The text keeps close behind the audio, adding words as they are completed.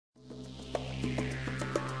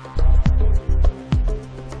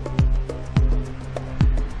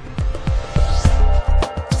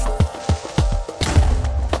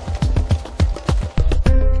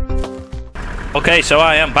Okay, so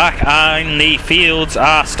I am back and the fields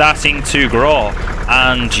are starting to grow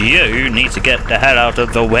and you need to get the hell out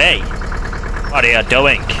of the way. What are you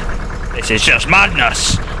doing? This is just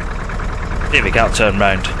madness. See if we can't turn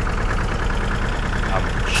round.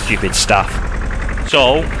 Stupid staff.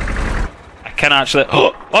 So, I can actually...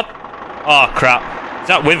 Oh, what? Oh crap. Is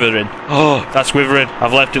that withering? Oh, that's withering.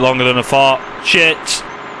 I've left it longer than I thought. Shit.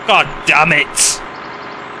 God damn it.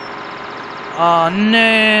 Oh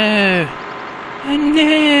no. Oh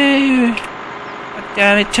no! God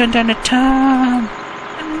damn it, turn down the time!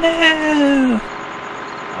 Oh no!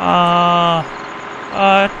 Ah,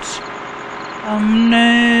 what? Oh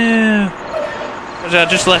no! Because I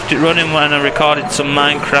just left it running when I recorded some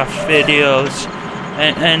Minecraft videos.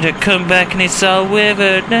 And I come back and it's all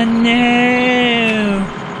withered. Oh no!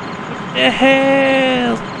 What the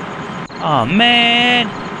hell? Oh man!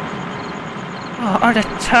 Oh, all the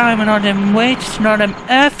time and all them weights and all them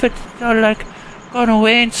effort, all like... gone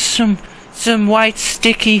away in some white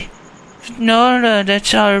sticky snow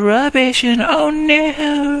that's all rubbish and oh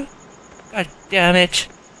no! God damn it.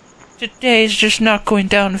 Today's just not going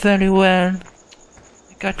down very well.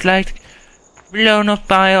 I got like blown up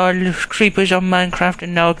by all the creepers on Minecraft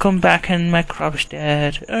and now I come back and my crop's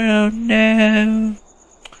dead. Oh no.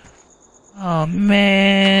 Oh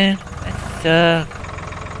man. That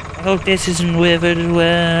sucks. I hope this isn't withered as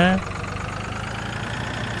well.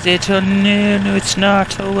 Is it? Oh no, no it's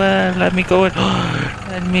not. Oh well, let me go and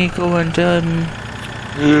let me go and do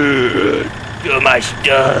my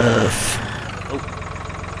stuff. Oh,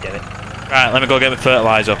 damn it. Right, let me go get my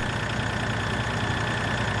fertilizer.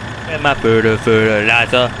 Get my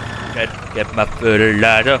fertilizer. Get my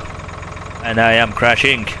fertilizer. And I am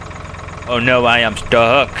crashing. Oh no, I am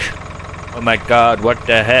stuck. Oh my god, what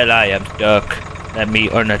the hell, I am stuck. Let me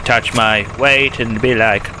unattach my weight and be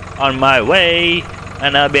like, on my way.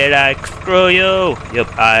 And I'll be like, screw you, you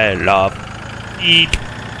pile of eat.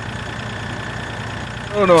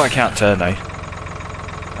 Oh no, I can't turn now.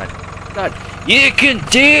 God, you can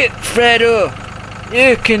do it, Fredo!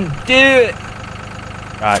 You can do it!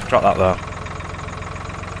 Right, drop that there.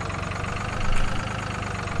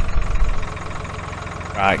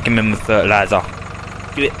 Right, give me my fertilizer.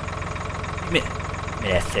 Give it. Give me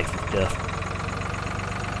that sexy stuff.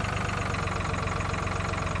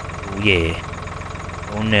 Oh yeah.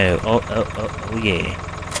 Oh no, oh yeah.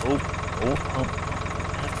 Oh,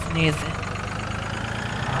 that's sneezing.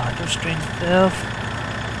 Oh, don't strain yourself.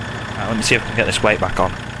 Right, let me see if I can get this weight back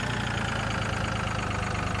on.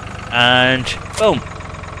 And, boom.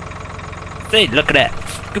 See, look at that.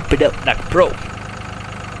 Scoop it up like a pro.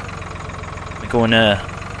 Let me go and,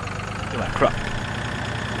 do my crop.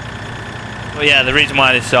 Well yeah, the reason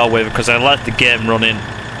why this is all with because I left the game running.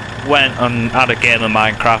 Went and had a game of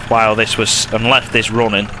Minecraft while this was and left this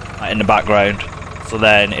running in the background so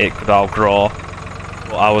then it could all grow,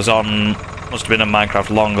 but I was on must have been on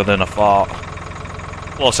Minecraft longer than I thought,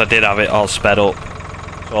 plus I did have it all sped up,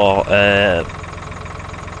 so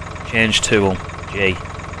change tool G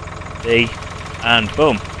D and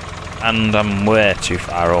boom, and I'm way too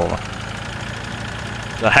far over,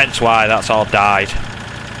 so hence why that's all died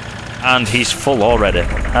and he's full already.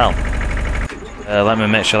 What the hell. Let me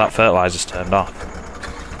make sure that fertilizer's turned off.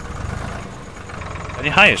 Can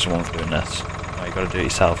you hire someone for doing this? No, you gotta do it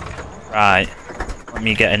yourself. Right, let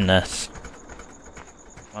me get in this.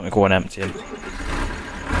 Let me go and empty him.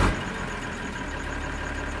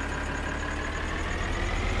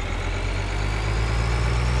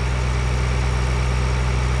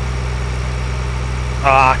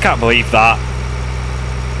 Ah, I can't believe that.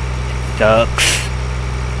 It sucks.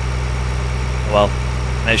 Well.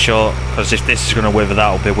 Make sure, because if this is going to wither,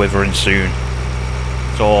 that'll be withering soon.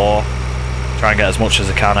 So, try and get as much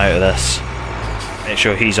as I can out of this. Make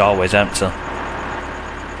sure he's always empty.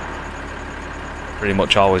 Pretty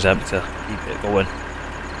much always empty. Keep it going.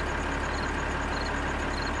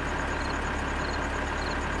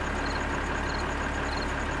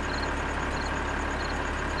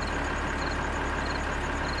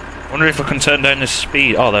 Wonder if I can turn down the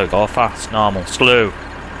speed. Oh, there we go. Fast, normal, slow.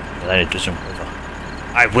 But then it doesn't wither.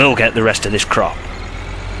 I will get the rest of this crop.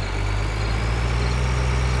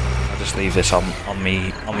 I'll just leave this on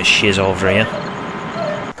me shiz over here.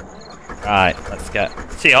 Right, let's get.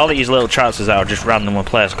 See, all these little tractors that are just random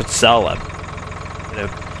place. I could sell them. You know,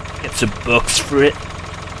 get some bucks for it.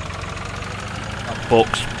 Not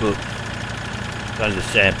bucks, but that's the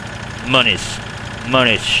same. Monies,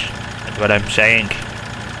 that's what I'm saying.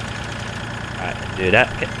 Right, do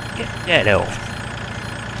that. Get it off.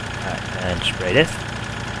 Right, and spray this.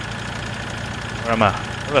 Where am I?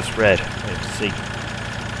 Where have I sprayed? Let's see.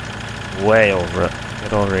 Way over it.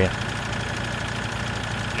 Get over here.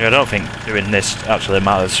 I don't think doing this actually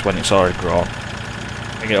matters when it's already grown.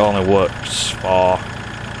 I think it only works for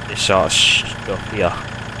this sort of stuff here.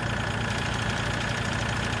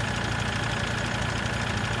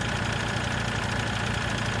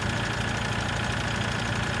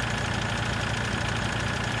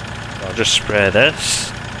 So I'll just spray this,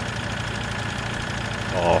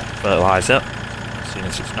 or fertiliser, seeing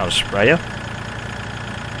as it's not a sprayer.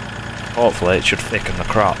 Hopefully it should thicken the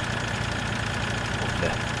crop.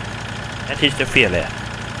 Okay. That is the feeling.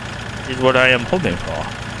 That is what I am hoping for.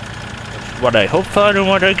 What I hope for and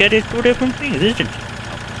what I get is two different things, isn't it?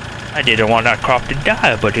 I didn't want that crop to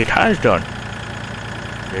die, but it has done.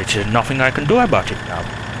 There's nothing I can do about it now.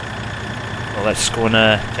 So let's go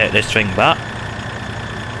and take this thing back.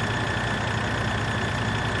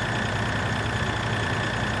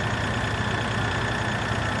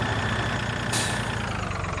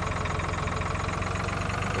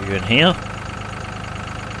 Put you in here.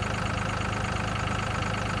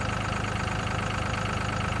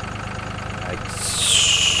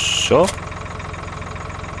 So,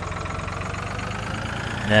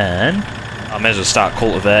 then I may as well start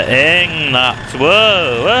cultivating that.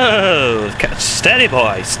 Whoa, whoa! Steady,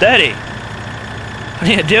 boy, steady. What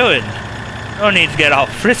are you doing? No need to get all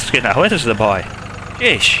frisky now. Where's the boy?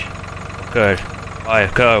 Jeez. Good. Boy,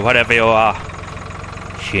 good. Whatever you are.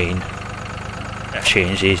 Sheen. That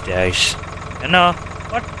change these days. You know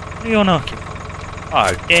what? What are you knocking for?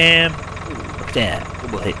 Oh damn! Ooh, look at that.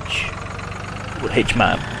 Double H. Double H,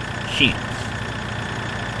 man. Sheets.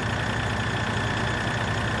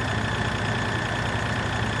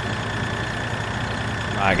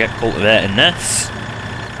 Right, get cultivating this,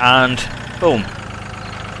 and boom.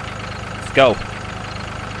 Let's go.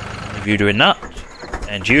 If you're doing that,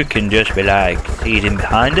 and you can just be like seeding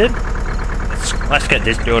behind him. Let's get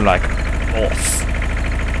this done like boss.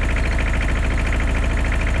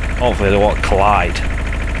 Hopefully they won't collide.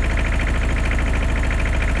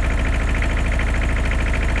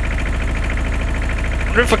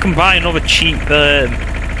 I wonder if I can buy another cheap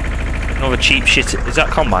shit. Is that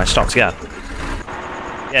combine stocked again?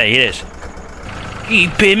 Yeah, it is.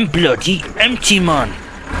 Keep him bloody empty, man.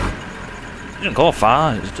 It doesn't go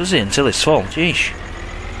far, does it, until it's full? Jeez.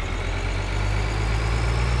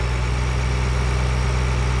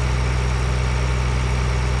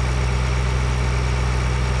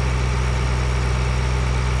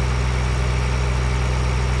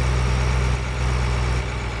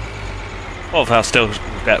 Hopefully I'll still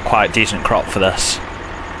get quite a decent crop for this.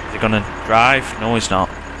 Is he gonna drive? No, he's not.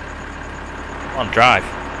 Come on, drive.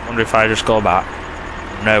 Wonder if I just go back.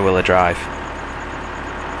 No, will I drive?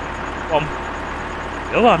 Come on.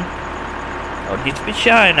 Go on. Don't need to be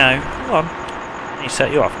shy now. Come on. Let me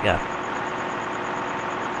set you off again.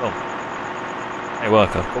 Come. Hey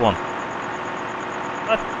worker, come on.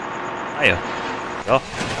 What? Hiya. Go.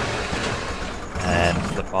 And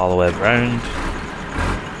flip all the way around.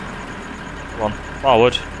 Come on,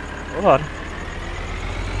 forward. Hold on.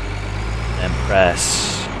 Then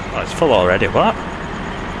press. Oh, it's full already. What?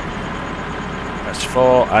 Press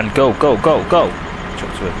 4 and go, go, go, go.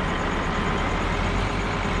 Jump to it.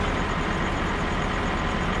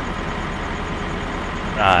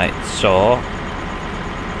 Right, so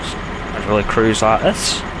just casually cruise like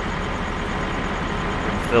this.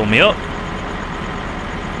 Fill me up.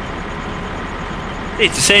 See,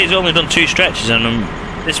 to say he's only done 2 stretches and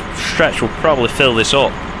this stretch will probably fill this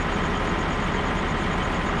up.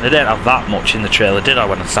 I didn't have that much in the trailer, did I,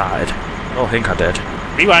 when I started? I don't think I did.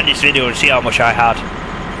 Rewind this video and see how much I had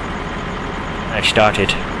when I started.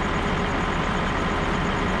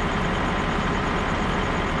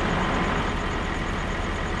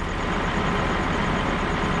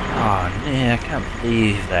 Oh no, I can't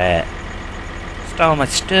believe that. Stole my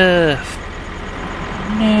stuff.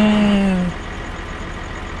 No.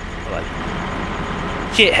 Well,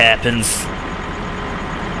 shit happens.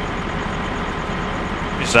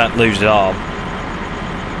 Just that lose it all.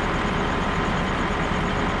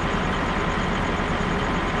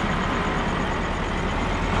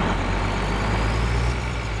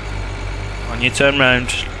 On you turn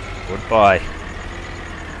round. Goodbye.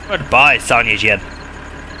 Goodbye, Sonia Jen.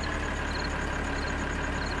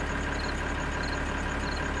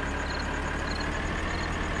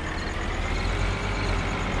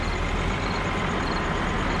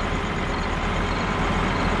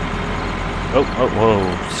 Oh, oh, whoa,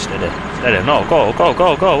 steady, steady, no, go, go,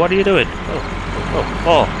 go, go, what are you doing? Go, go,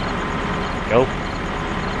 go, go.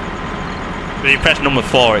 When you press number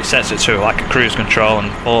 4, it sets it to like a cruise control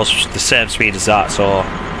and 4's the same speed as that, so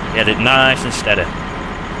get it nice and steady.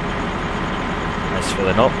 Nice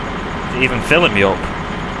filling up. It's even filling me up.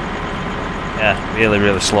 Yeah, really,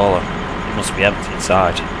 really slowly. It must be empty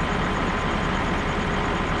inside.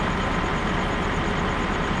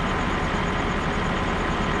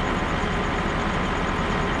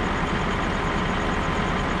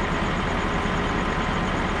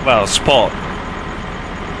 Well, spot.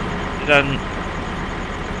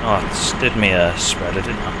 Oh, it just did me a spreader,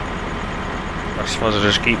 didn't I? I suppose I'll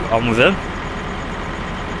just keep on with him.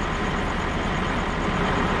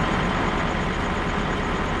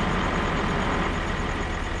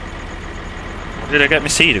 Did I get my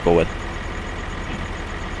seeder going?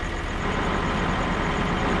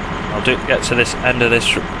 I'll get to this end of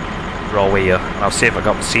this row here, and I'll see if I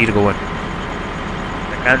got my seeder going.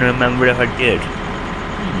 I can't remember if I did.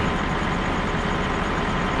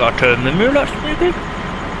 Got to remember that maybe?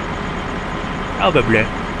 Probably.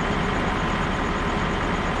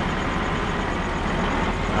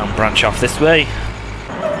 And branch off this way.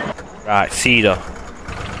 Right, seeder.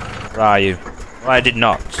 Where are you? Well, I did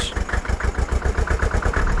not.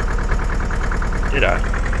 Did I?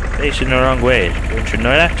 Facing the wrong way. Don't you know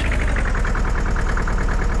that?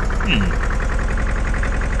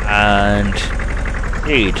 And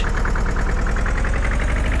indeed.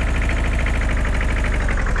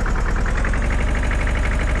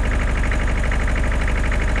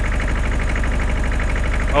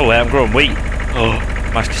 Oh, I'm growing wheat. Oh,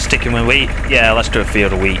 am I sticking with wheat? Yeah, let's do a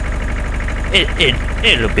field of wheat.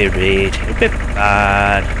 It'll be red. It'll be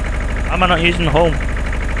bad. Why am I not using the home?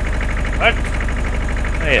 What?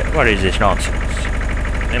 Wait, what is this nonsense?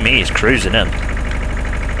 Me, he's cruising in.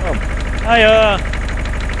 Oh, hiya!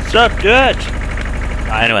 Sup, dude?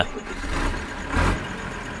 Right, anyway.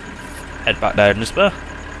 Head back down this way.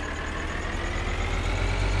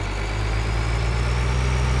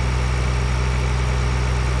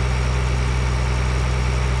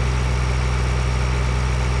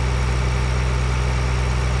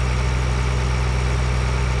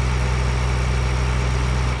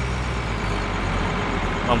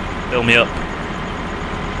 Fill me up.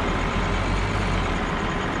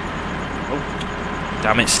 Oh,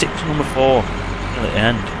 damn it, stick to number 4. Nearly at the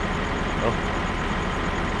end. Oh.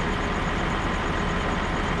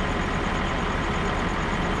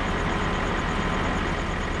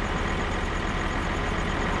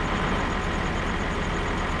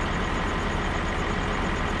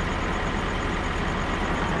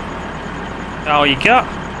 Oh, you got?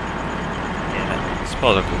 Yeah, I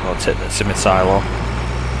suppose I could go tip this in my silo.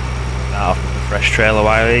 Off the fresh trailer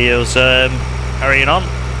while he was carrying on.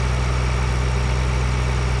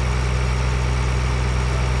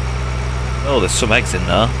 Oh, there's some eggs in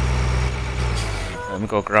there. Let me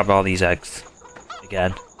go grab all these eggs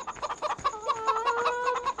again.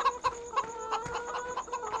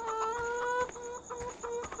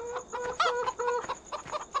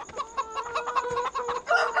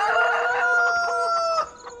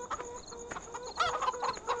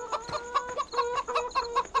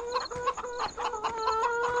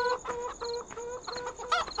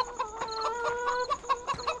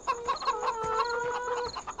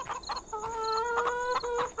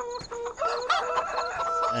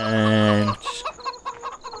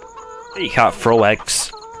 And you can't throw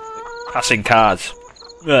eggs. Passing cards.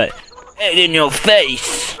 Right. Egg in your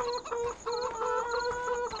face.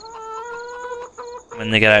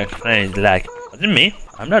 When they get out complaining, they're like, "Wasn't me.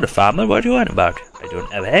 I'm not a farmer. What are you on about? I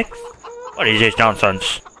don't have eggs. What is this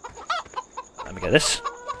nonsense?" Let me get this.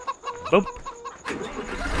 Boom.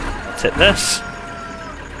 Let's hit this.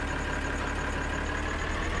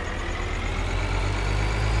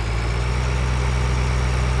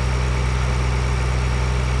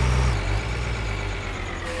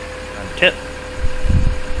 Tip.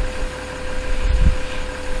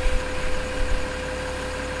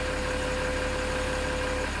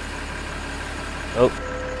 Oh,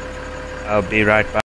 I'll be right back.